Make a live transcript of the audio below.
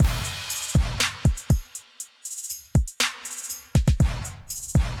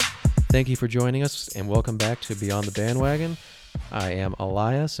Thank you for joining us, and welcome back to Beyond the Bandwagon. I am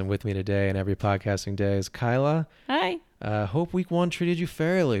Elias, and with me today and every podcasting day is Kyla. Hi. Hope week one treated you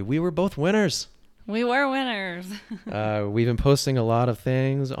fairly. We were both winners. We were winners. We've been posting a lot of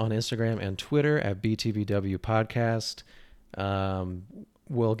things on Instagram and Twitter at BTBW Podcast.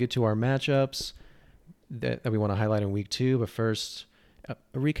 We'll get to our matchups that we want to highlight in week two, but first, a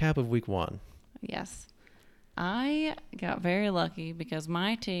recap of week one. Yes. I got very lucky because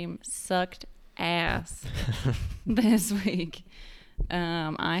my team sucked ass this week.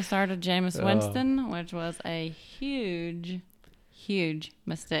 I started Jameis Winston, which was a huge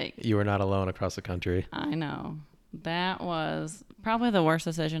mistake. You were not alone across the country. I know. That was probably the worst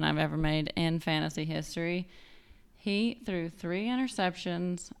decision I've ever made in fantasy history. He threw 3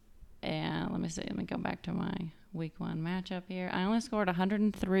 interceptions, and let me go back to my week one matchup here. I only scored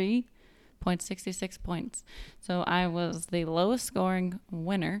 103.66 points. So I was the lowest scoring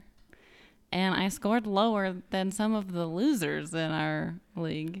winner, and I scored lower than some of the losers in our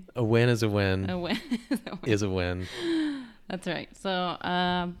league. A win is a win. A win is a win. That's right. So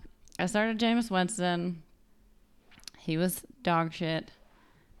I started Jameis Winston. He was dog shit.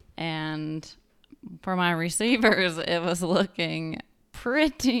 And for my receivers, it was looking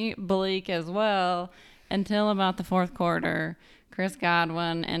pretty bleak as well until about the fourth quarter. Chris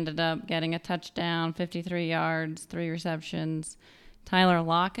Godwin ended up getting a touchdown, 53 yards, 3 receptions. Tyler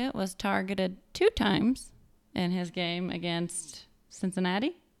Lockett was targeted 2 times in his game against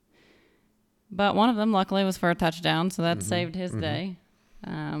Cincinnati. But one of them, luckily, was for a touchdown, so that saved his day.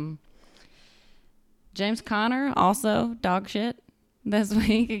 James Conner, also dog shit this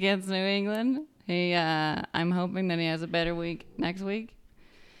week against New England. I'm hoping that he has a better week next week.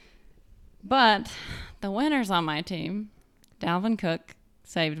 But the winners on my team, Dalvin Cook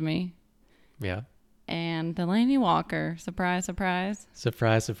saved me. Yeah. And Delaney Walker, surprise, surprise.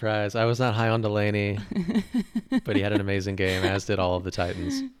 Surprise, surprise. I was not high on Delaney, but he had an amazing game, as did all of the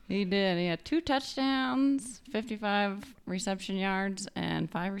Titans. He did. He had 2 touchdowns, 55 reception yards, and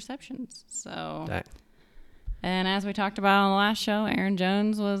 5 receptions. So, Dang. And as we talked about on the last show, Aaron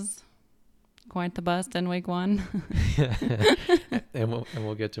Jones was quite the bust in week one. and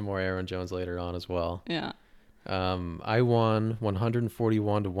we'll get to more Aaron Jones later on as well. Yeah. I won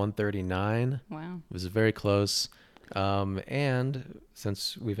 141 to 139. Wow. It was very close. And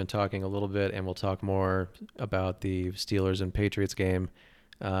since we've been talking a little bit, and we'll talk more about the Steelers and Patriots game,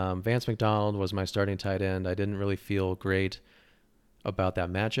 Vance McDonald was my starting tight end. I didn't really feel great about that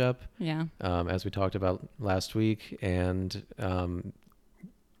matchup. Yeah. As we talked about last week, and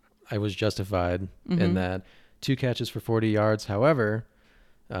I was justified in that. 2 catches for 40 yards. However,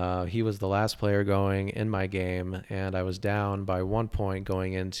 he was the last player going in my game, and I was down by 1 point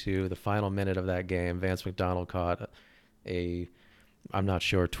going into the final minute of that game. Vance McDonald caught I'm not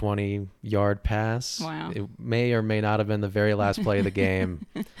sure, 20-yard pass. Wow. It may or may not have been the very last play of the game,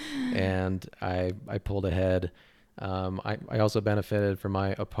 and I pulled ahead. I also benefited from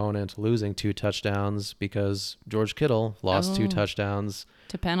my opponent losing 2 touchdowns because George Kittle lost 2 touchdowns.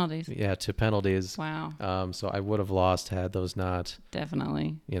 To penalties. Yeah, to penalties. Wow. So I would have lost had those not,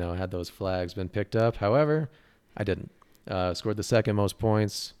 Definitely. had those flags been picked up. However, I didn't. Scored the second most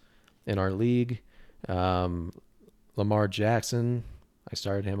points in our league. Lamar Jackson, I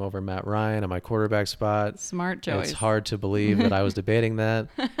started him over Matt Ryan at my quarterback spot. Smart choice. It's hard to believe that I was debating that.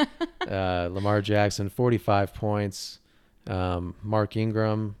 Lamar Jackson, 45 points. Mark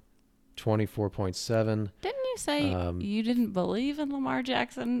Ingram, 24.7. Didn't you say you didn't believe in Lamar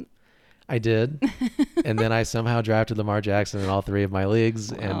Jackson? I did. And then I somehow drafted Lamar Jackson in all 3 of my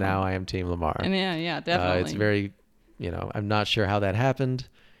leagues, and now I am Team Lamar. And yeah, definitely. It's very, I'm not sure how that happened.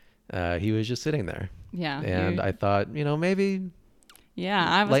 He was just sitting there. Yeah. And I thought, maybe. Yeah,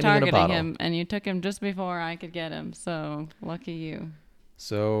 I was lightning in a targeting bottle. him, and you took him just before I could get him. So lucky you.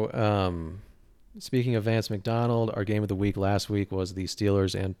 So, speaking of Vance McDonald, our game of the week last week was the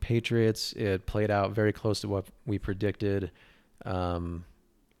Steelers and Patriots. It played out very close to what we predicted. The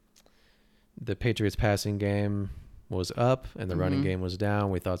Patriots passing game was up and the running game was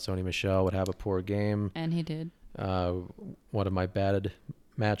down. We thought Sony Michel would have a poor game. And he did. One of my bad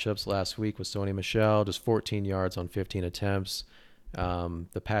matchups last week was Sony Michel, just 14 yards on 15 attempts.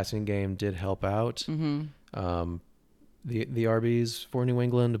 The passing game did help out. The RBs for New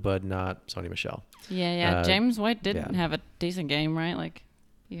England, but not Sony Michel. Yeah. James White didn't have a decent game, right? Like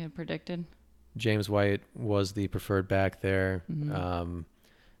you had predicted. James White was the preferred back there.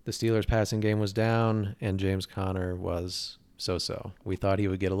 The Steelers' passing game was down, and James Conner was so-so. We thought he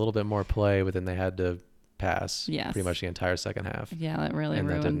would get a little bit more play, but then they had to pass pretty much the entire second half. Yeah, that really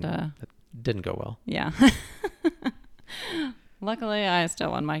ruined. That didn't go well. Yeah. Luckily, I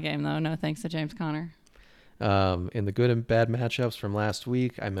still won my game, though. No thanks to James Conner. In the good and bad matchups from last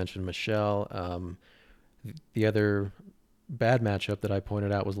week, I mentioned Michelle. The other bad matchup that I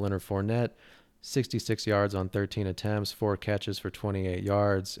pointed out was Leonard Fournette. 66 yards on 13 attempts, 4 catches for 28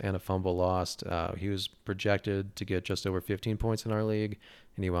 yards, and a fumble lost. He was projected to get just over 15 points in our league,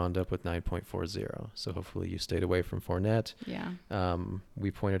 and he wound up with 9.40. So hopefully you stayed away from Fournette. Yeah.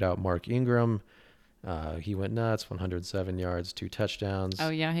 We pointed out Mark Ingram. He went nuts, 107 yards, 2 touchdowns. Oh,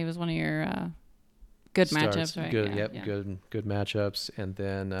 yeah, he was one of your good matchups, right? Good, yeah, yep, yeah. good matchups. And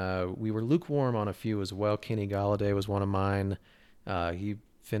then we were lukewarm on a few as well. Kenny Galladay was one of mine. He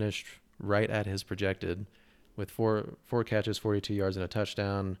finished right at his projected with four catches, 42 yards, and a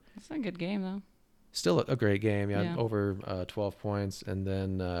touchdown. That's a good game, though. Still a great game, Yeah. over 12 points. And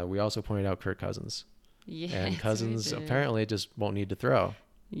then we also pointed out Kirk Cousins. Yes, And Cousins we did. apparently just won't need to throw.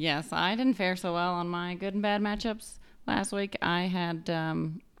 Yes, I didn't fare so well on my good and bad matchups last week. I had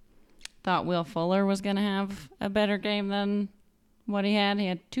thought Will Fuller was going to have a better game than what he had. He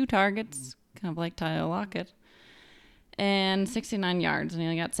had 2 targets, kind of like Tyler Lockett, and 69 yards, and he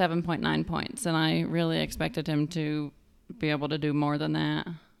only got 7.9 points. And I really expected him to be able to do more than that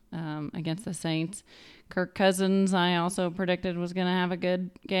against the Saints. Kirk Cousins, I also predicted was going to have a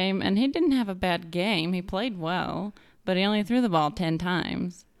good game, and he didn't have a bad game. He played well, but he only threw the ball 10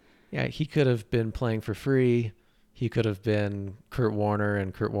 times. Yeah, he could have been playing for free. He could have been Kurt Warner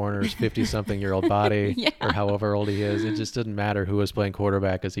and Kurt Warner's 50-something-year-old body, Yeah. or however old he is. It just didn't matter who was playing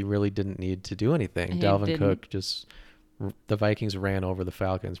quarterback because he really didn't need to do anything. He Dalvin didn't. Cook the Vikings ran over the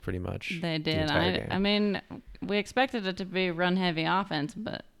Falcons pretty much. They the did. entire game. I mean, we expected it to be run-heavy offense,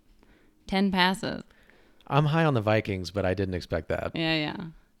 but 10 passes. I'm high on the Vikings, but I didn't expect that. Yeah.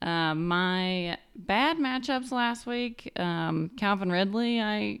 My bad matchups last week, Calvin Ridley,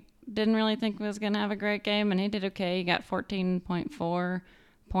 I didn't really think was going to have a great game, and he did okay. He got 14.4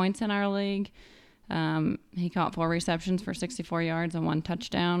 points in our league. He caught 4 receptions for 64 yards and 1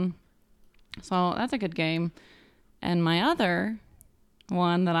 touchdown. So that's a good game. And my other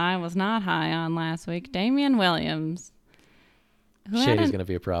one that I was not high on last week, Damian Williams. Shady's going to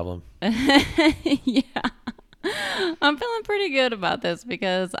be a problem. Yeah. I'm feeling pretty good about this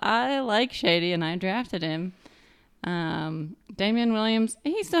because I like Shady and I drafted him. Damian Williams,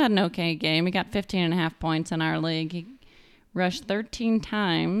 he still had an okay game. He got 15.5 points in our league. He rushed 13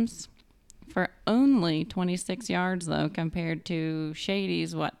 times for only 26 yards, though, compared to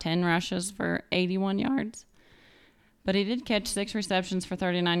Shady's, 10 rushes for 81 yards. But he did catch 6 receptions for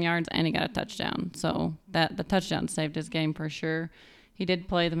 39 yards, and he got a touchdown. So the touchdown saved his game for sure. He did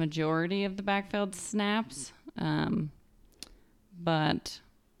play the majority of the backfield snaps, but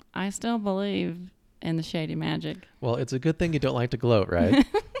I still believe in the Shady magic. Well, it's a good thing you don't like to gloat, right?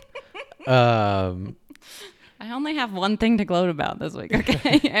 I only have one thing to gloat about this week,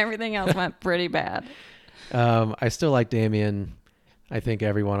 okay? Everything else went pretty bad. I still like Damian. I think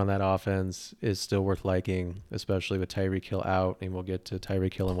everyone on that offense is still worth liking, especially with Tyreek Hill out, and we'll get to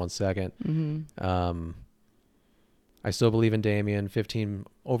Tyreek Hill in 1 second. Mm-hmm. I still believe in Damian.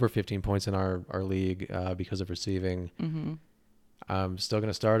 Over 15 points in our league because of receiving. Mm-hmm. I'm still going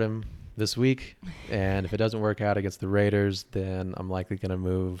to start him this week, and if it doesn't work out against the Raiders, then I'm likely going to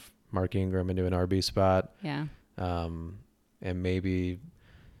move Mark Ingram into an RB spot. Yeah. And maybe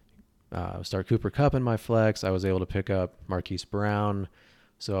start Cooper Kupp in my flex. I was able to pick up Marquise Brown,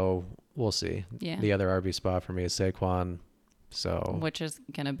 so we'll see. Yeah. The other RB spot for me is Saquon, so Which is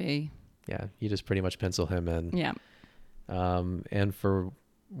going to be. yeah, you just pretty much pencil him in. Yeah. And for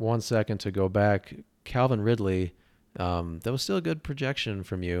 1 second to go back, Calvin Ridley, that was still a good projection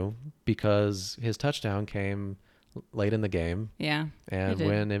from you because his touchdown came late in the game. Yeah. And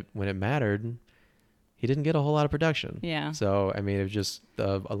when it mattered, he didn't get a whole lot of production. Yeah. So, I mean, it was just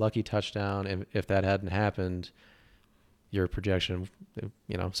a lucky touchdown. And if that hadn't happened, your projection,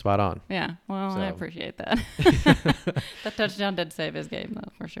 spot on. Yeah. Well, I So- appreciate that. The touchdown did save his game,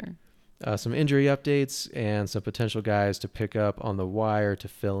 though, for sure. Some injury updates and some potential guys to pick up on the wire to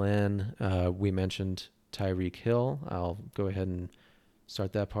fill in. We mentioned Tyreek Hill. I'll go ahead and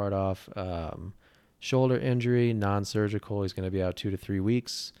start that part off. Shoulder injury, non-surgical. He's going to be out 2 to 3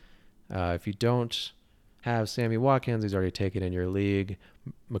 weeks. If you don't have Sammy Watkins, he's already taken in your league.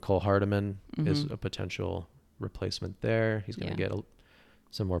 McCole Hardeman is a potential replacement there. He's going to get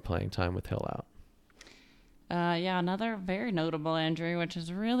some more playing time with Hill out. Yeah, another very notable injury, which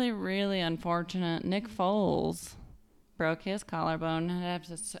is really, really unfortunate. Nick Foles broke his collarbone and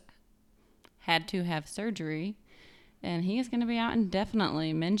had to have surgery, and he is going to be out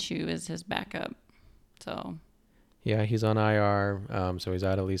indefinitely. Minshew is his backup. So, yeah, he's on IR, so he's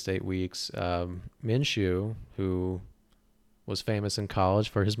out at least 8 weeks. Minshew, who was famous in college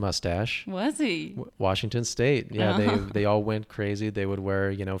for his mustache. Was he? Washington State. Yeah, Oh. they all went crazy. They would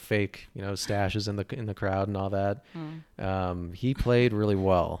wear, fake, stashes in the crowd and all that. He played really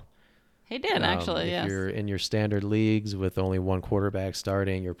well. He did, actually, If yes. you're in your standard leagues with only one quarterback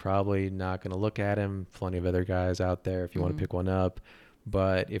starting, you're probably not going to look at him. Plenty of other guys out there if you want to pick one up.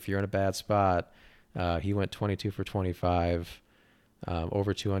 But if you're in a bad spot, he went 22 for 25,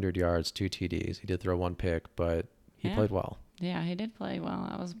 over 200 yards, 2 TDs. He did throw one pick, but he played well. Yeah, he did play well.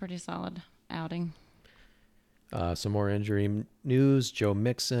 That was a pretty solid outing. Some more injury news. Joe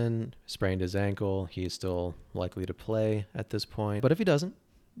Mixon sprained his ankle. He's still likely to play at this point. But if he doesn't,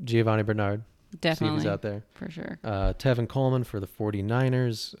 Giovanni Bernard. Definitely. See if he's out there. For sure. Tevin Coleman for the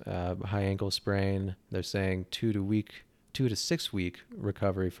 49ers, high ankle sprain. They're saying 2 to 6 week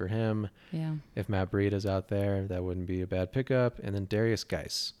recovery for him. Yeah. If Matt Breida's out there, that wouldn't be a bad pickup. And then Darius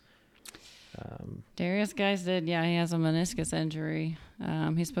Geis. Darius Geis did, he has a meniscus injury.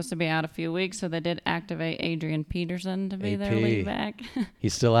 He's supposed to be out a few weeks, so they did activate Adrian Peterson to be their AP. lead back.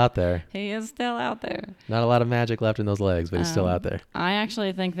 He's still out there. He is still out there. Not a lot of magic left in those legs, but he's still out there. I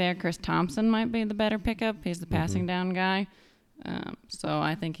actually think there Chris Thompson might be the better pickup. He's the passing down guy. So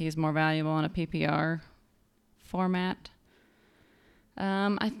I think he's more valuable in a PPR format.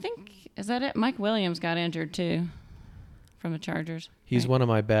 I think, is that it? Mike Williams got injured too from the Chargers. He's right? one of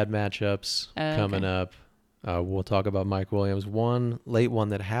my bad matchups coming okay. up. We'll talk about Mike Williams. One late one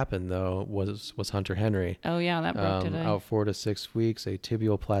that happened, though, was Hunter Henry. Oh, yeah, that broke today. Out 4 to 6 weeks, a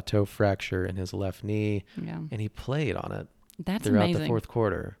tibial plateau fracture in his left knee, and he played on it That's throughout amazing. the fourth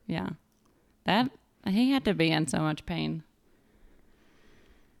quarter. Yeah. He had to be in so much pain.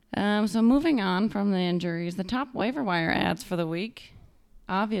 So moving on from the injuries, the top waiver wire ads for the week.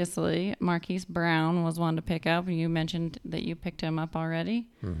 Obviously, Marquise Brown was one to pick up. You mentioned that you picked him up already.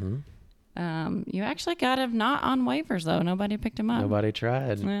 Mm-hmm. You actually got him not on waivers, though. Nobody picked him up. Nobody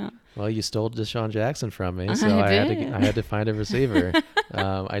tried. Yeah. Well, you stole Deshaun Jackson from me, so I I had to find a receiver.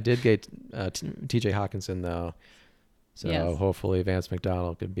 I did get T.J. Hawkinson, though, so hopefully Vance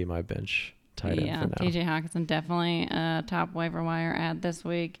McDonald could be my bench tight end for now. T.J. Hawkinson definitely a top waiver wire ad this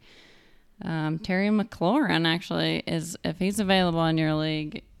week. Terry McLaurin actually is, if he's available in your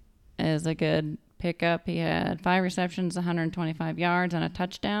league, is a good pickup. He had 5 receptions, 125 yards, and a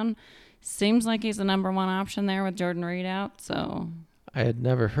touchdown. Seems like he's the number one option there with Jordan Reed out. So I had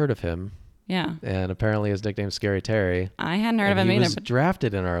never heard of him. Yeah. And apparently his nickname's Scary Terry. I hadn't heard of him he either. Was but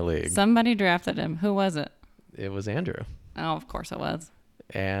drafted in our league. Somebody drafted him. Who was it? It was Andrew. Oh, of course it was.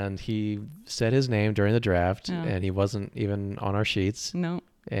 And he said his name during the draft, Yeah. and he wasn't even on our sheets. No.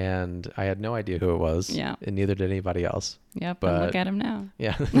 And I had no idea who it was. Yeah. And neither did anybody else. Yep. But And look at him now.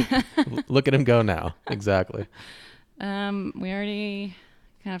 Yeah. Look at him go now. Exactly. We already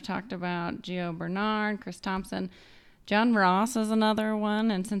kind of talked about Gio Bernard, Chris Thompson. John Ross is another one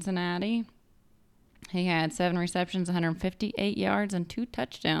in Cincinnati. He had 7 receptions, 158 yards, and 2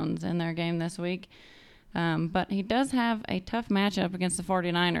 touchdowns in their game this week. But he does have a tough matchup against the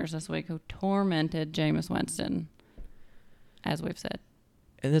 49ers this week, who tormented Jameis Winston, as we've said.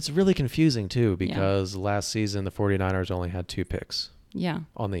 And it's really confusing, too, because last season the 49ers only had 2 picks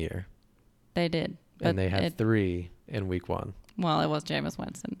on the year. They did. And they had 3 in week 1. Well, it was Jameis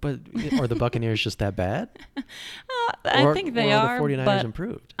Winston. But are the Buccaneers just that bad? I think they are. Or the 49ers but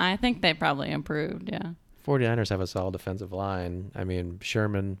improved? I think they probably improved, yeah. 49ers have a solid defensive line. I mean,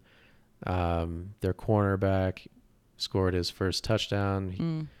 Sherman, their cornerback, scored his first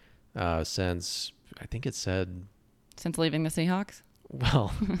touchdown since, I think it said... Since leaving the Seahawks?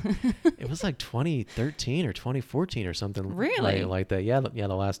 Well, it was like 2013 or 2014 or something. Really? Like that. Yeah,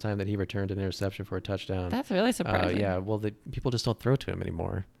 the last time that he returned an interception for a touchdown. That's really surprising. Yeah, well, people just don't throw to him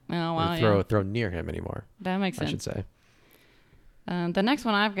anymore. Oh, wow, Or throw near him anymore. That makes sense. I should say. The next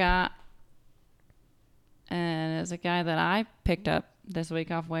one I've got is a guy that I picked up this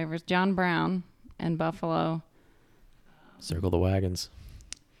week off waivers, John Brown in Buffalo. Circle the wagons.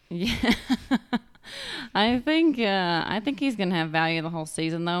 Yeah. I think he's going to have value the whole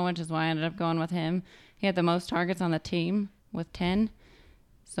season, though, which is why I ended up going with him. He had the most targets on the team with 10.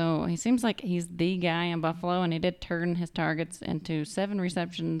 So he seems like he's the guy in Buffalo, and he did turn his targets into 7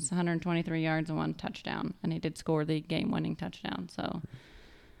 receptions, 123 yards, and 1 touchdown. And he did score the game-winning touchdown. So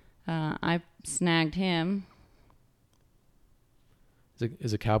I snagged him.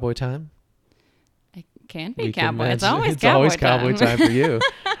 Is it Cowboy time? It can be Cowboy. It's always Cowboy time for you.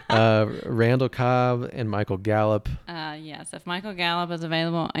 Randall Cobb and Michael Gallup. Yes, if Michael Gallup is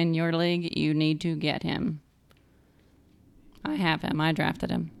available in your league, you need to get him. I have him. I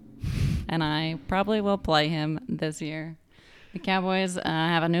drafted him. And I probably will play him this year. The Cowboys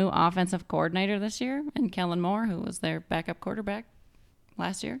have a new offensive coordinator this year, and Kellen Moore, who was their backup quarterback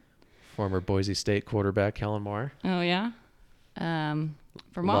last year. Former Boise State quarterback Kellen Moore. Oh yeah.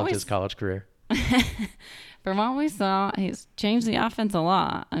 Loved his college career. From what we saw, he's changed the offense a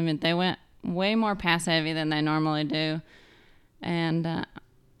lot. I mean, they went way more pass heavy than they normally do, and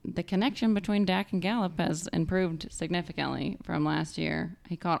the connection between Dak and Gallup has improved significantly from last year.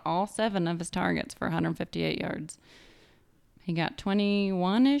 He caught all 7 of his targets for 158 yards. He got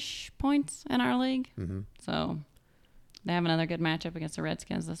 21-ish points in our league. Mm-hmm. So they have another good matchup against the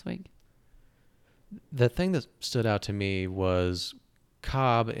Redskins this week. The thing that stood out to me was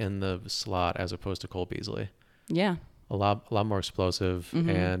Cobb in the slot as opposed to Cole Beasley. Yeah. A lot more explosive, Mm-hmm.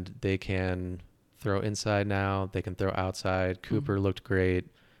 and they can throw inside now. They can throw outside. Cooper looked great.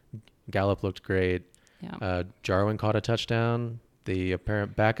 Gallup looked great. Yeah. Jarwin caught a touchdown. The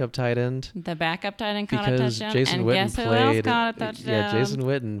apparent backup tight end. The backup tight end caught a Because touchdown. Jason and Witten guess who played. else caught a touchdown? Yeah, Jason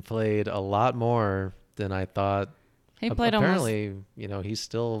Witten played a lot more than I thought. He played apparently, he's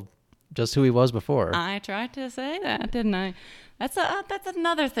still just who he was before. I tried to say that, didn't I? That's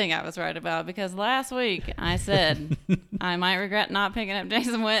another thing I was right about, because last week I said I might regret not picking up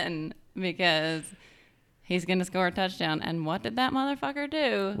Jason Witten because he's going to score a touchdown. And what did that motherfucker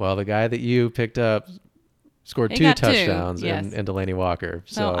do? Well, the guy that you picked up scored He 2 got 2, touchdowns yes. in Delaney Walker.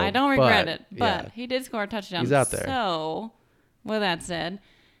 So I don't regret it, but yeah, he did score a touchdown. he's out there. So, with that said,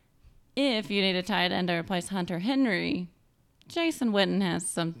 if you need a tight end to replace Hunter Henry, Jason Witten has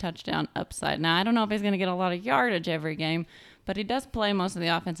some touchdown upside. Now, I don't know if he's going to get a lot of yardage every game, but he does play most of the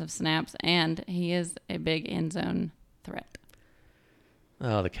offensive snaps, and he is a big end zone threat.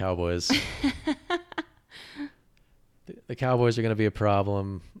 Oh, the Cowboys. The Cowboys are going to be a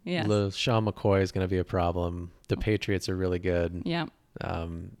problem. Yes. Sean McCoy is going to be a problem. The Patriots are really good. Yeah.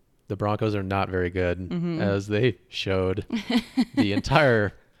 The Broncos are not very good, Mm-hmm. as they showed the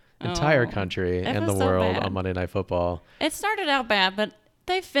entire Oh, country that and the was so world bad. on Monday Night Football. It started out bad, but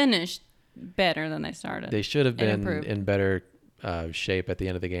they finished better than they started. They should have It been improved. in better shape at the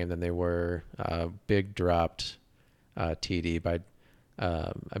end of the game than they were. Big dropped TD by,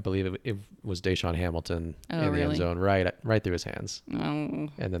 I believe it was Deshaun Hamilton Oh, in the end really? zone, right through his hands, Oh,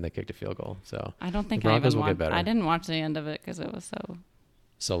 and then they kicked a field goal. So I don't think the I Broncos even will get watched. better. I didn't watch the end of it because it was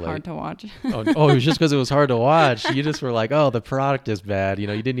so late. hard to watch. Oh, it was just because it was hard to watch. You just were like, oh, the product is bad. You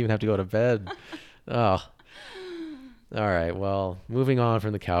didn't even have to go to bed. Oh. All right. Well, moving on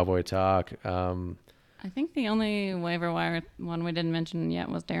from the Cowboy talk. I think the only waiver wire one we didn't mention yet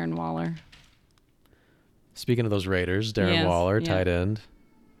was Darren Waller. Speaking of those Raiders, Darren Yes, Waller, yeah. tight end.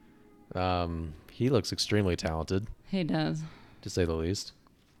 He looks extremely talented, He does. to say the least.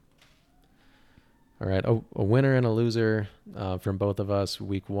 All right, a winner and a loser from both of us.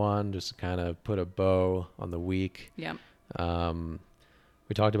 Week 1, just to kind of put a bow on the week. Yep.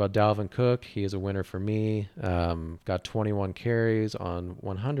 We talked about Dalvin Cook. He is a winner for me. Got 21 carries on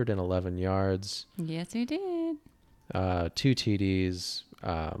 111 yards, Yes, he did. 2 TDs,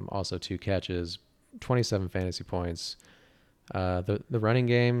 also 2 catches, 27 fantasy points. The running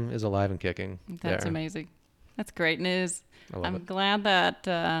game is alive and kicking. That's there. amazing. That's great news. I love I'm it. glad that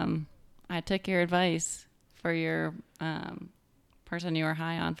I took your advice for your person you were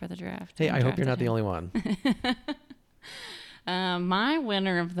high on for the draft. Hey, and I hope you're not drafted the him. only one. My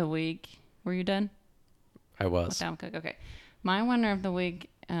winner of the week. Were you done? I With was. Dalvin Cook. Okay. My winner of the week,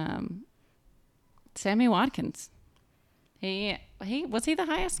 Sammy Watkins. He was he the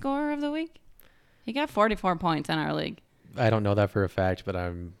highest scorer of the week? He got 44 points in our league. I don't know that for a fact, but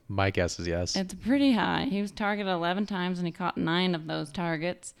my guess is yes. It's pretty high. He was targeted 11 times and he caught 9 of those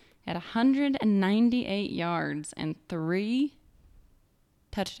targets. Had 198 yards and 3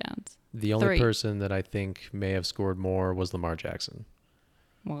 touchdowns. The only 3. person that I think may have scored more was Lamar Jackson.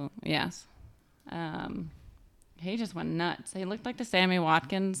 Well, yes. He just went nuts. He looked like the Sammy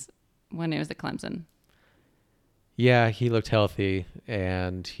Watkins when he was at Clemson. Yeah, he looked healthy,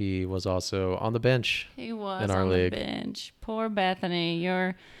 and he was also on the bench. He was In our on league. the bench. Poor Bethany.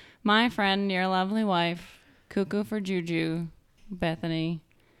 My friend, your lovely wife, cuckoo for Juju, Bethany,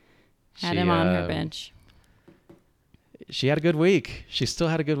 had him on her bench. She had a good week. She still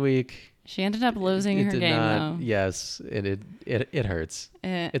had a good week. She ended up losing It her did game, not, though. Yes, it hurts.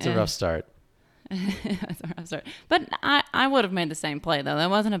 It's a Eh. rough start. It's a rough start. But I would have made the same play, though. That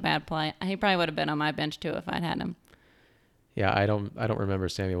wasn't a bad play. He probably would have been on my bench, too, if I'd had him. Yeah, I don't remember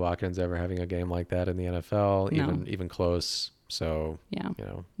Sammy Watkins ever having a game like that in the NFL, No. even close. So, Yeah.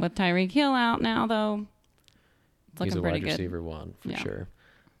 you With Tyreek Hill out now, though, it's he's looking a pretty wide good. receiver 1 for Yeah. sure.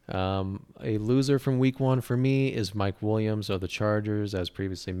 A loser from week 1 for me is Mike Williams of the Chargers, as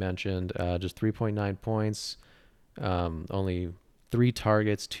previously mentioned. Just 3.9 points, only 3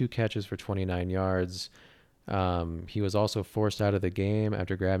 targets, 2 catches for 29 yards. He was also forced out of the game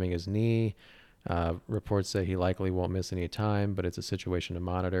after grabbing his knee. Reports say he likely won't miss any time, but it's a situation to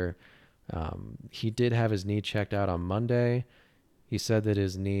monitor. He did have his knee checked out on Monday. He said that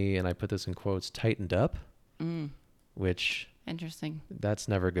his knee, and I put this in quotes, tightened up, which Interesting. that's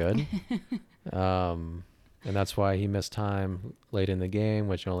never good. And that's why he missed time late in the game,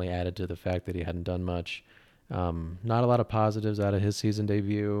 which only added to the fact that he hadn't done much. Not a lot of positives out of his season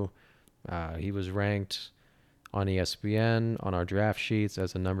debut. He was ranked on ESPN on our draft sheets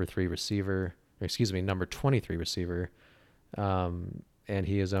as a number 23 receiver. And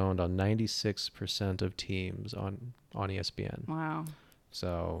he is owned on 96% of teams on ESPN. Wow.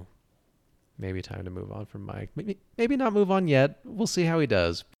 So maybe time to move on from Mike. Maybe not move on yet. We'll see how he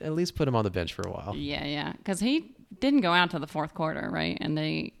does. At least put him on the bench for a while. Yeah. Because he didn't go out to the fourth quarter, right? And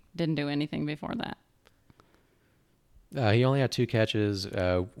they didn't do anything before that. He only had 2 catches.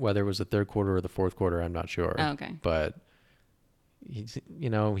 Whether it was the third quarter or the fourth quarter, I'm not sure. Oh, okay. But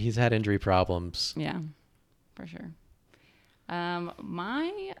he's had injury problems. Yeah, for sure.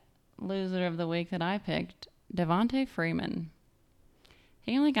 My loser of the week that I picked, Devontae Freeman.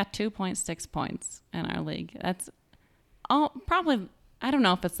 He only got 2.6 points in our league. That's probably, I don't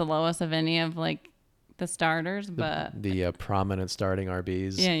know if it's the lowest of any of like the starters, but the prominent starting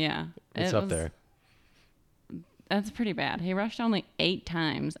RBs. Yeah. It's up there. That's pretty bad. He rushed only 8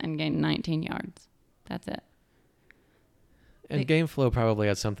 times and gained 19 yards. That's it. And game flow probably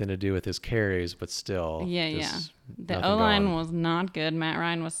had something to do with his carries, but still. Yeah. The O-line was not good. Matt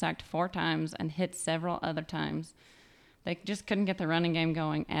Ryan was sacked 4 times and hit several other times. They just couldn't get the running game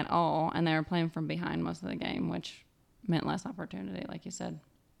going at all, and they were playing from behind most of the game, which meant less opportunity, like you said.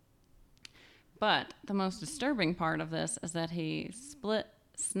 But the most disturbing part of this is that he split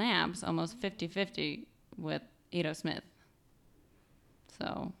snaps almost 50-50 with Ito Smith.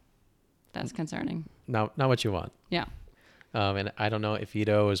 So that's concerning. Not what you want. Yeah. And I don't know if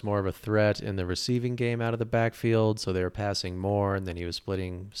Ito is more of a threat in the receiving game out of the backfield, so they were passing more, and then he was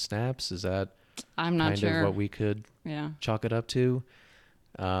splitting snaps. Is that I'm not sure. Kind of what we could chalk it up to?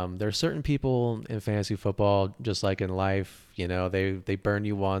 There are certain people in fantasy football, just like in life, they burn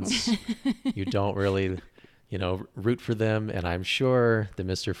you once. You don't really, root for them. And I'm sure that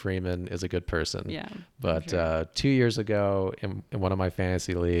Mr. Freeman is a good person. Yeah. But sure. 2 years ago in one of my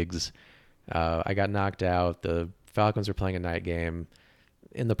fantasy leagues, I got knocked out. The Falcons were playing a night game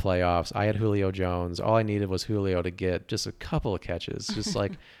in the playoffs. I had Julio Jones. All I needed was Julio to get just a couple of catches,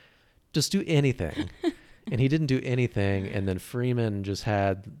 just do anything. And he didn't do anything. And then Freeman just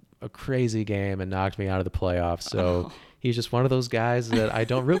had a crazy game and knocked me out of the playoffs. So he's just one of those guys that I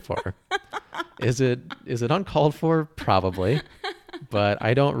don't root for. Is it uncalled for? Probably. But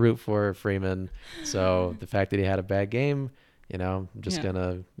I don't root for Freeman. So the fact that he had a bad game, I'm just going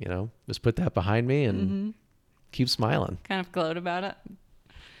to, just put that behind me and keep smiling. Kind of gloat about it.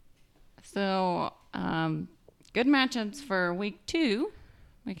 So, good matchups for week 2.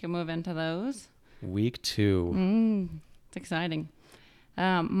 We can move into those. Week 2. It's exciting.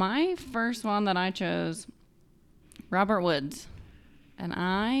 My first one that I chose, Robert Woods. And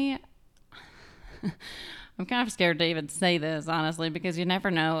I'm kind of scared to even say this, honestly, because you never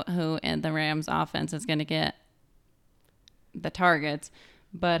know who in the Rams offense is going to get the targets.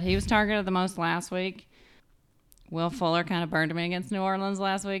 But he was targeted the most last week. Will Fuller kind of burned me against New Orleans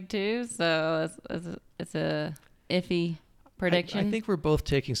last week, too. So it's a iffy prediction. I think we're both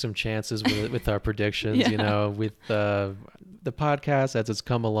taking some chances with our predictions, with the podcast as it's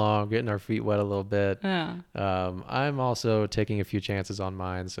come along, getting our feet wet a little bit. Yeah. I'm also taking a few chances on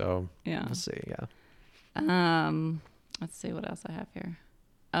mine, so we'll see. Yeah. Let's see what else I have here.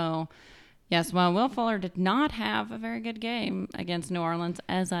 Oh, yes. Well, Will Fuller did not have a very good game against New Orleans,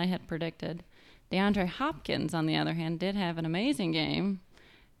 as I had predicted. DeAndre Hopkins, on the other hand, did have an amazing game.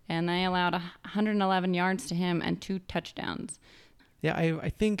 And they allowed 111 yards to him and 2 touchdowns. Yeah, I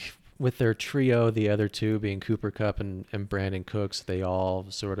think with their trio, the other two being Cooper Kupp and Brandon Cooks, they all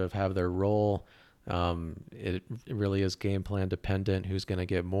sort of have their role. It really is game plan dependent who's going to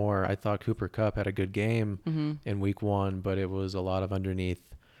get more. I thought Cooper Kupp had a good game in week 1, but it was a lot of underneath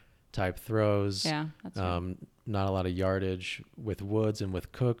type throws. Yeah, that's right. Not a lot of yardage with Woods and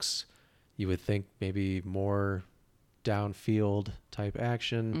with Cooks. You would think maybe more downfield type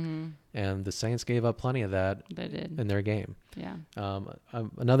action, and the Saints gave up plenty of that. They did in their game. Yeah.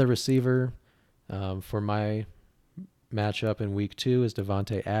 Another receiver for my matchup in week 2 is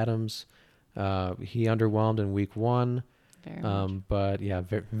Devontae Adams. He underwhelmed in week 1. Very much. But yeah,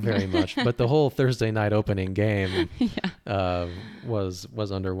 very much. But the whole Thursday night opening game was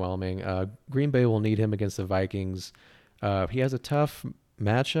underwhelming. Green Bay will need him against the Vikings. He has a tough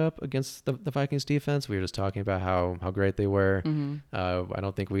matchup against the Vikings defense. We were just talking about how great they were. I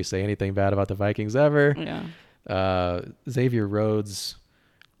don't think we say anything bad about the Vikings ever. Yeah. Xavier Rhodes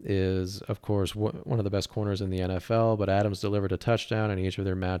is, of course, one of the best corners in the NFL, but Adams delivered a touchdown in each of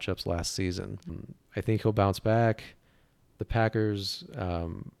their matchups last season. I think he'll bounce back. The Packers,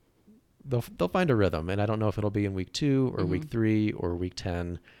 they'll find a rhythm, and I don't know if it'll be in week 2 or week 3 or week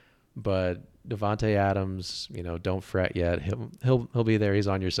 10, but Devontae Adams, don't fret yet. He'll be there. He's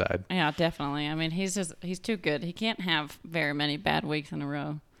on your side. Yeah, definitely. I mean, he's too good. He can't have very many bad weeks in a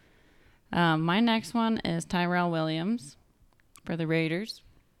row. My next one is Tyrell Williams for the Raiders.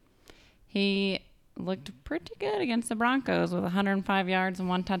 He looked pretty good against the Broncos with 105 yards and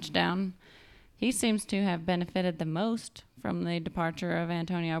 1 touchdown. He seems to have benefited the most from the departure of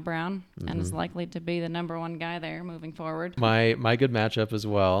Antonio Brown and is likely to be the number 1 guy there moving forward. My good matchup as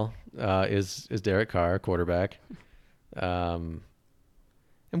well is Derek Carr, quarterback. And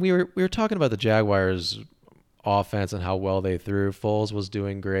we were talking about the Jaguars' offense and how well they threw. Foles was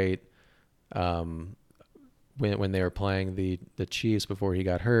doing great when they were playing the Chiefs before he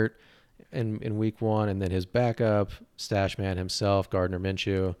got hurt in week 1, and then his backup, Stash Man himself, Gardner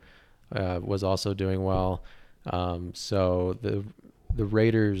Minshew, was also doing well. So the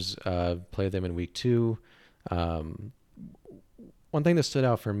Raiders played them in week 2. One thing that stood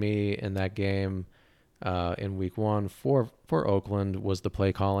out for me in that game in week 1 for Oakland was the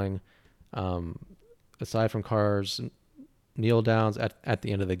play calling. Aside from Carr's kneel downs at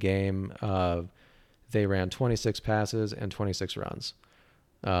the end of the game, they ran 26 passes and 26 runs.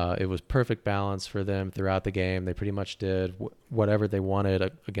 It was perfect balance for them throughout the game. They pretty much did whatever they wanted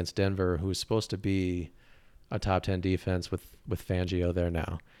against Denver, who's supposed to be a top 10 defense with Fangio there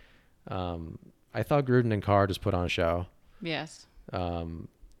now. I thought Gruden and Carr just put on a show. Yes.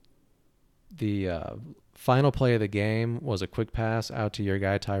 The final play of the game was a quick pass out to your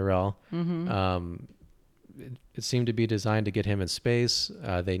guy Tyrell. It seemed to be designed to get him in space.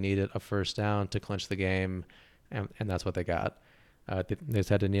 They needed a first down to clinch the game, and that's what they got. They just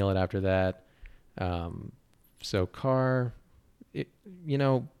had to kneel it after that. So Carr,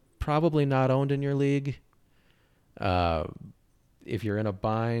 probably not owned in your league. If you're in a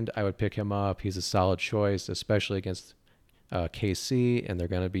bind, I would pick him up. He's a solid choice, especially against KC, and they're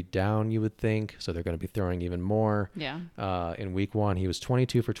going to be down, you would think, so they're going to be throwing even more. Yeah. In week 1, he was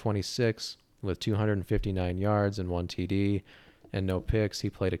 22 for 26 with 259 yards and 1 TD and no picks. He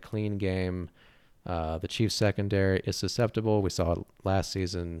played a clean game. The Chiefs secondary is susceptible. We saw it last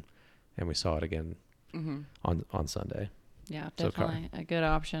season, and we saw it again on Sunday. Yeah, definitely a good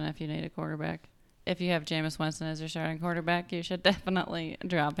option if you need a quarterback. If you have Jameis Winston as your starting quarterback, you should definitely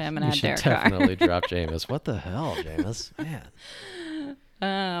drop him and add Derek Carr. You should definitely drop Jameis. What the hell, Jameis?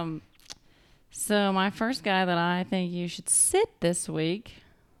 Man. So my first guy that I think you should sit this week,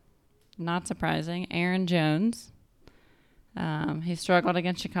 not surprising, Aaron Jones. He struggled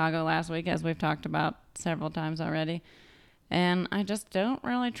against Chicago last week, as we've talked about several times already. And I just don't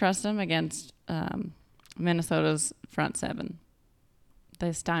really trust him against Minnesota's front 7.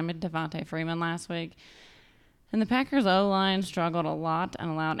 They stymied Devontae Freeman last week. And the Packers' O-line struggled a lot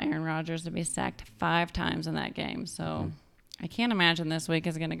and allowed Aaron Rodgers to be sacked 5 times in that game. So I can't imagine this week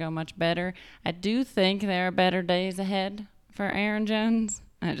is going to go much better. I do think there are better days ahead for Aaron Jones.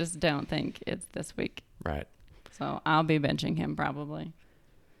 I just don't think it's this week. Right. So I'll be benching him probably.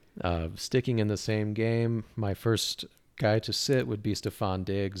 Sticking in the same game, my first guy to sit would be Stephon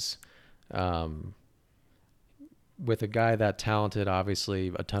Diggs. With a guy that talented,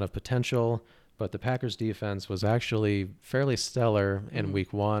 obviously a ton of potential, but the Packers defense was actually fairly stellar in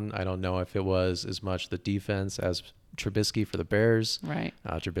week 1. I don't know if it was as much the defense as Trubisky for the Bears. Right.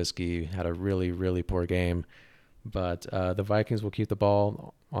 Trubisky had a really, really poor game, but the Vikings will keep the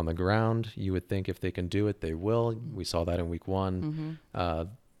ball on the ground. You would think if they can do it, they will. We saw that in week 1.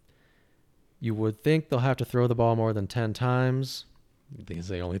 You would think they'll have to throw the ball more than 10 times. Because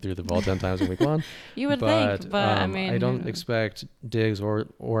they only threw the ball 10 times in week 1. You would think, but I mean, I don't expect Diggs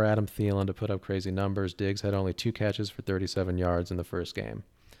or Adam Thielen to put up crazy numbers. Diggs had only 2 catches for 37 yards in the first game.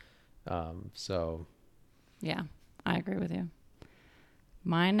 So, yeah, I agree with you.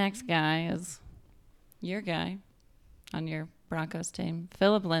 My next guy is your guy on your Broncos team,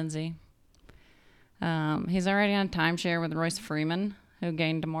 Phillip Lindsay. He's already on timeshare with Royce Freeman, who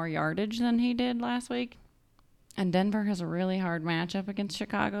gained more yardage than he did last week. And Denver has a really hard matchup against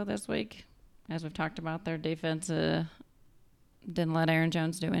Chicago this week. As we've talked about, their defense didn't let Aaron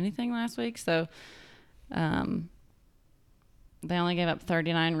Jones do anything last week. So they only gave up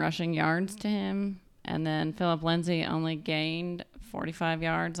 39 rushing yards to him. And then Philip Lindsay only gained 45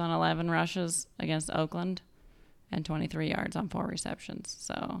 yards on 11 rushes against Oakland and 23 yards on 4 receptions.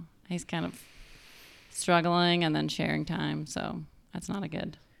 So he's kind of struggling and then sharing time. So that's not a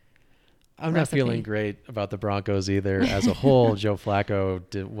good I'm recipe. not feeling great about the Broncos either. As a whole, Joe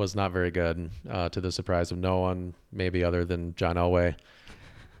Flacco was not very good, to the surprise of no one, maybe other than John Elway.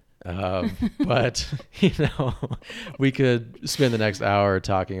 But, we could spend the next hour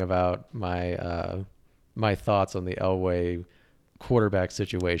talking about my thoughts on the Elway quarterback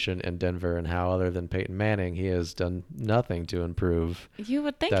situation in Denver and how, other than Peyton Manning, he has done nothing to improve You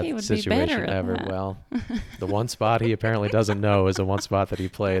would think that he would be situation better at ever. that. Well, the one spot he apparently doesn't know is the one spot that he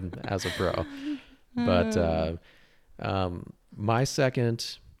played as a pro. But my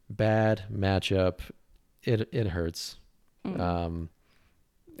second bad matchup, it hurts.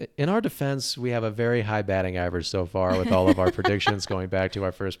 In our defense, we have a very high batting average so far with all of our predictions going back to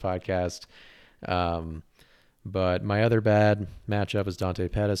our first podcast. But my other bad matchup is Dante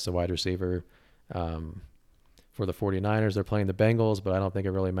Pettis, the wide receiver. For the 49ers, they're playing the Bengals, but I don't think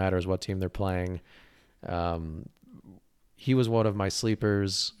it really matters what team they're playing. He was one of my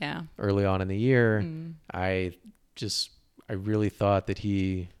sleepers early on in the year. I really thought that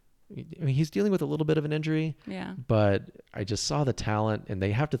he's dealing with a little bit of an injury, but I just saw the talent, and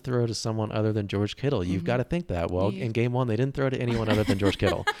they have to throw to someone other than George Kittle. You've got to think that. Well, in game one, they didn't throw to anyone other than George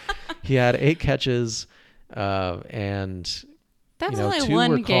Kittle. He had 8 catches, and that's two only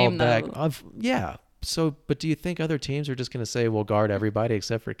one were game, called back. though. Yeah. So, but do you think other teams are just going to say, "We'll guard everybody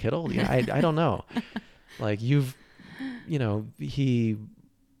except for Kittle"? Yeah, I don't know. Like he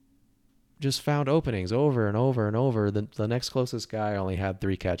just found openings over and over and over. The next closest guy only had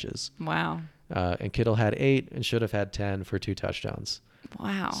 3 catches. Wow. And Kittle had 8 and should have had 10 for 2 touchdowns.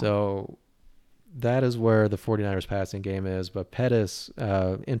 Wow. So that is where the 49ers passing game is. But Pettis,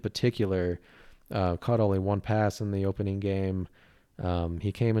 in particular, caught only 1 pass in the opening game.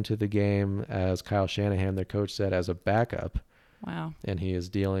 He came into the game, as Kyle Shanahan, their coach, said, as a backup. Wow. And he is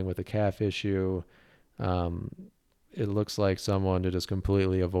dealing with a calf issue. It looks like someone to just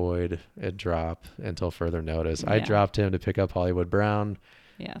completely avoid a drop until further notice. I dropped him to pick up Hollywood Brown.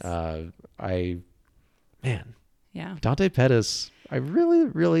 Yes. Dante Pettis, I really,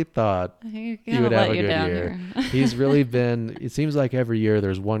 really thought he would have a good year. He's really been, it seems like every year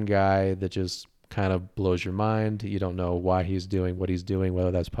there's one guy that just kind of blows your mind. You don't know why he's doing what he's doing,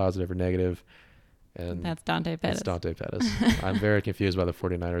 whether that's positive or negative. And that's Dante Pettis. It's Dante Pettis. I'm very confused by the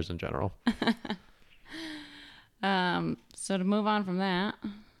 49ers in general. So to move on from that,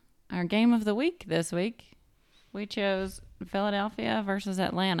 our game of the week this week, we chose Philadelphia versus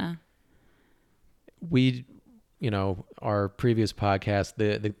Atlanta. We, our previous podcast,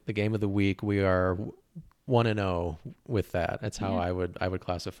 the game of the week, we are 1-0 with that. That's how I would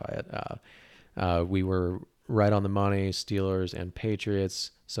classify it. We were right on the money, Steelers and Patriots.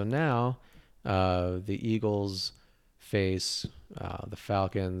 So now the Eagles face the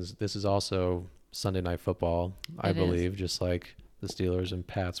Falcons. This is also Sunday Night Football, I believe, just like the Steelers and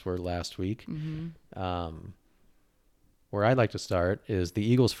Pats were last week. Where I'd like to start is the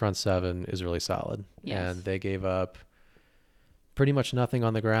Eagles' front seven is really solid. Yes. And they gave up pretty much nothing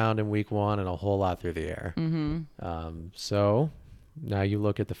on the ground in week 1 and a whole lot through the air. So now you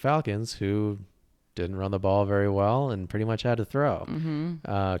look at the Falcons, who didn't run the ball very well and pretty much had to throw.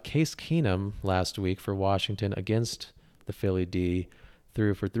 Case Keenum last week for Washington against the Philly D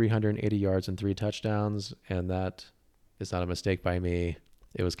threw for 380 yards and 3 touchdowns, and that is not a mistake by me.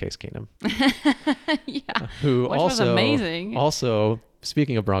 It was Case Keenum. Who which also, was amazing. Also,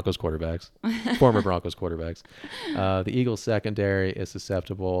 speaking of Broncos quarterbacks, former Broncos quarterbacks, the Eagles secondary is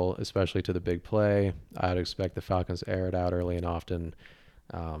susceptible, especially to the big play. I'd expect the Falcons to air it out early and often.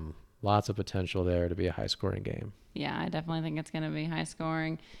 Lots of potential there to be a high-scoring game. Yeah, I definitely think it's going to be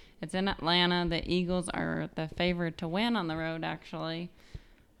high-scoring. It's in Atlanta. The Eagles are the favorite to win on the road, actually.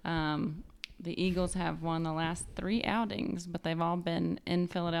 The Eagles have won the last 3 outings, but they've all been in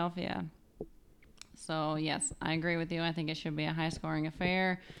Philadelphia. So, yes, I agree with you. I think it should be a high-scoring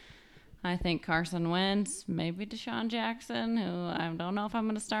affair. I think Carson Wentz, maybe Deshaun Jackson, who I don't know if I'm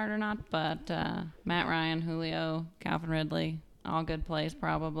going to start or not, but Matt Ryan, Julio, Calvin Ridley, all good plays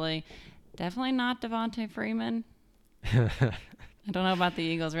probably. Definitely not Devontae Freeman. I don't know about the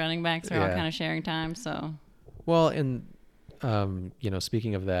Eagles running backs. They're all kind of sharing time. So, well, and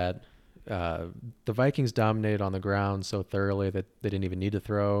speaking of that, the Vikings dominated on the ground so thoroughly that they didn't even need to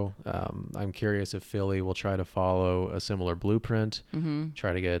throw. I'm curious if Philly will try to follow a similar blueprint,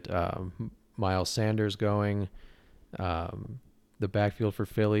 try to get Miles Sanders going. The backfield for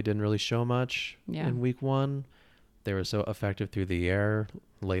Philly didn't really show much in week 1. They were so effective through the air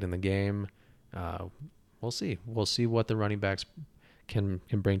late in the game. We'll see. We'll see what the running backs can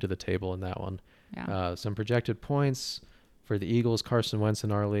bring to the table in that one. Yeah. Some projected points for the Eagles. Carson Wentz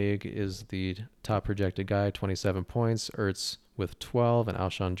in our league is the top projected guy, 27 points. Ertz with 12 and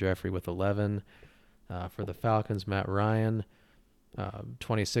Alshon Jeffrey with 11. For the Falcons, Matt Ryan,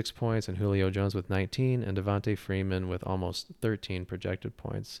 26 points, and Julio Jones with 19, and Devontae Freeman with almost 13 projected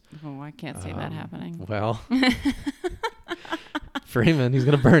points. Oh, I can't see that happening. Well, Freeman, he's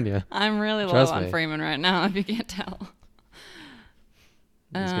going to burn you. I'm really low Trust on me. Freeman right now, if you can't tell.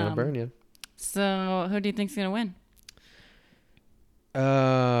 He's going to burn you. So who do you think's going to win?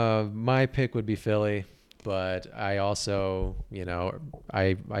 My pick would be Philly, but I also,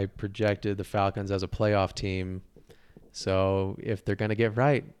 I projected the Falcons as a playoff team. So if they're going to get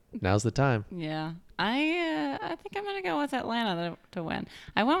right, now's the time. Yeah. I think I'm going to go with Atlanta to win.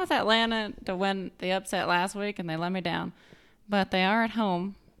 I went with Atlanta to win the upset last week, and they let me down. But they are at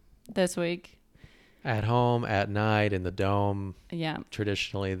home this week. At home, at night, in the Dome. Yeah.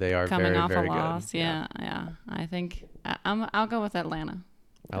 Traditionally, they are Coming very, off very a loss. good. Yeah. I think I'll go with Atlanta.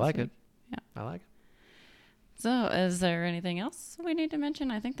 I like it. Yeah. I like it. So is there anything else we need to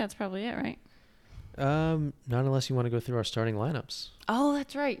mention? I think that's probably it, right? Not unless you want to go through our starting lineups. Oh,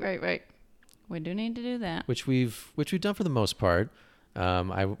 that's right. We do need to do that. Which we've done for the most part.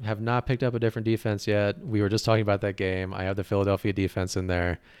 I have not picked up a different defense yet. We were just talking about that game. I have the Philadelphia defense in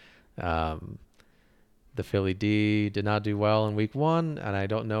there. The Philly D did not do well in week 1, and I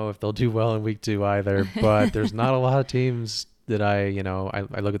don't know if they'll do well in week 2 either. But there's not a lot of teams that I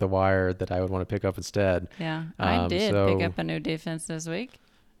look at the wire that I would want to pick up instead. Yeah, I did pick up a new defense this week.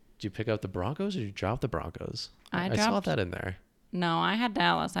 Did you pick up the Broncos or did you drop the Broncos? I saw that in there. No, I had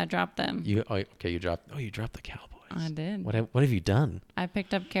Dallas. I dropped them. You dropped the Cowboys. I did. What have you done? I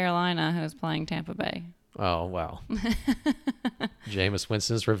picked up Carolina, who's playing Tampa Bay. Oh, wow. Jameis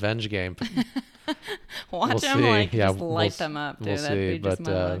Winston's revenge game. Watch him just light them up, dude. We'll That'd see. be just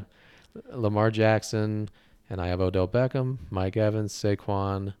But Lamar Jackson, and I have Odell Beckham, Mike Evans,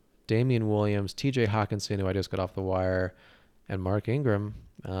 Saquon, Damian Williams, TJ Hawkinson, who I just got off the wire, and Mark Ingram.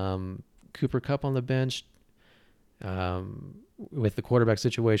 Cooper Kupp on the bench. With the quarterback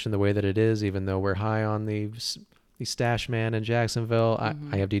situation the way that it is, even though we're high on the stash man in Jacksonville,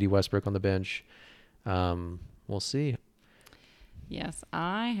 I have D.D. Westbrook on the bench. We'll see. Yes,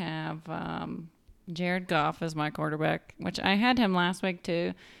 I have Jared Goff as my quarterback, which I had him last week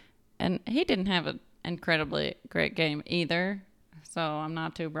too, and he didn't have an incredibly great game either, so I'm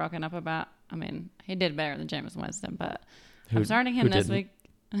not too broken up about. I mean, he did better than Jameis Winston, but I'm starting him this week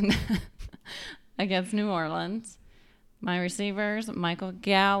against New Orleans. My receivers, Michael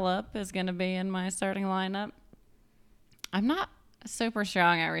Gallup is going to be in my starting lineup. I'm not super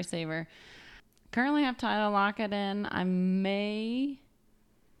strong at receiver. Currently have Tyler Lockett in. I may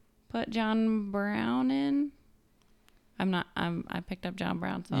put John Brown in. I picked up John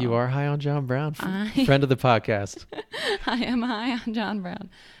Brown. So You are high on John Brown, friend of the podcast. I am high on John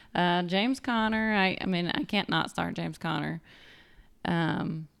Brown. James Conner. I can't not start James Conner.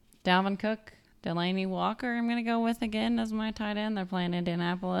 Dalvin Cook, Delaney Walker, I'm going to go with again as my tight end. They're playing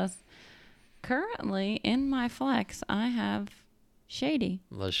Indianapolis. Currently, in my flex, I have Shady.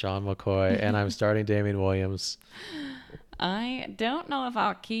 LaShawn McCoy, and I'm starting Damian Williams. I don't know if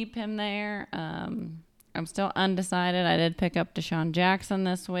I'll keep him there. I'm still undecided. I did pick up Deshaun Jackson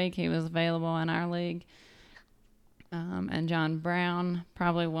this week. He was available in our league. And John Brown.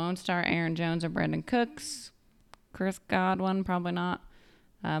 Probably won't start Aaron Jones or Brandon Cooks. Chris Godwin, probably not.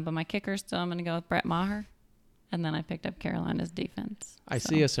 But my kicker still, I'm going to go with Brett Maher. And then I picked up Carolina's defense. I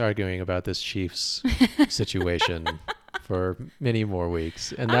see us arguing about this Chiefs situation for many more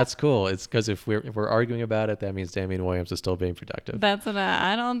weeks, and that's cool. It's because if we're arguing about it, that means Damian Williams is still being productive. That's what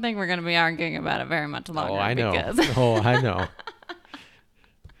I don't think we're going to be arguing about it very much longer. Oh, I know. Because I know.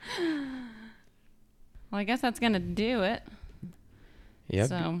 Well, I guess that's going to do it. Yep.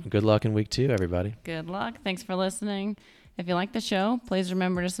 So, good luck in week 2, everybody. Good luck. Thanks for listening. If you like the show, please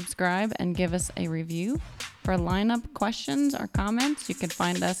remember to subscribe and give us a review. For lineup questions or comments, you can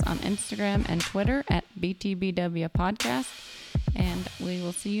find us on Instagram and Twitter at BTBW Podcast. And we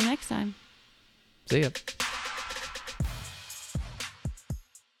will see you next time. See ya.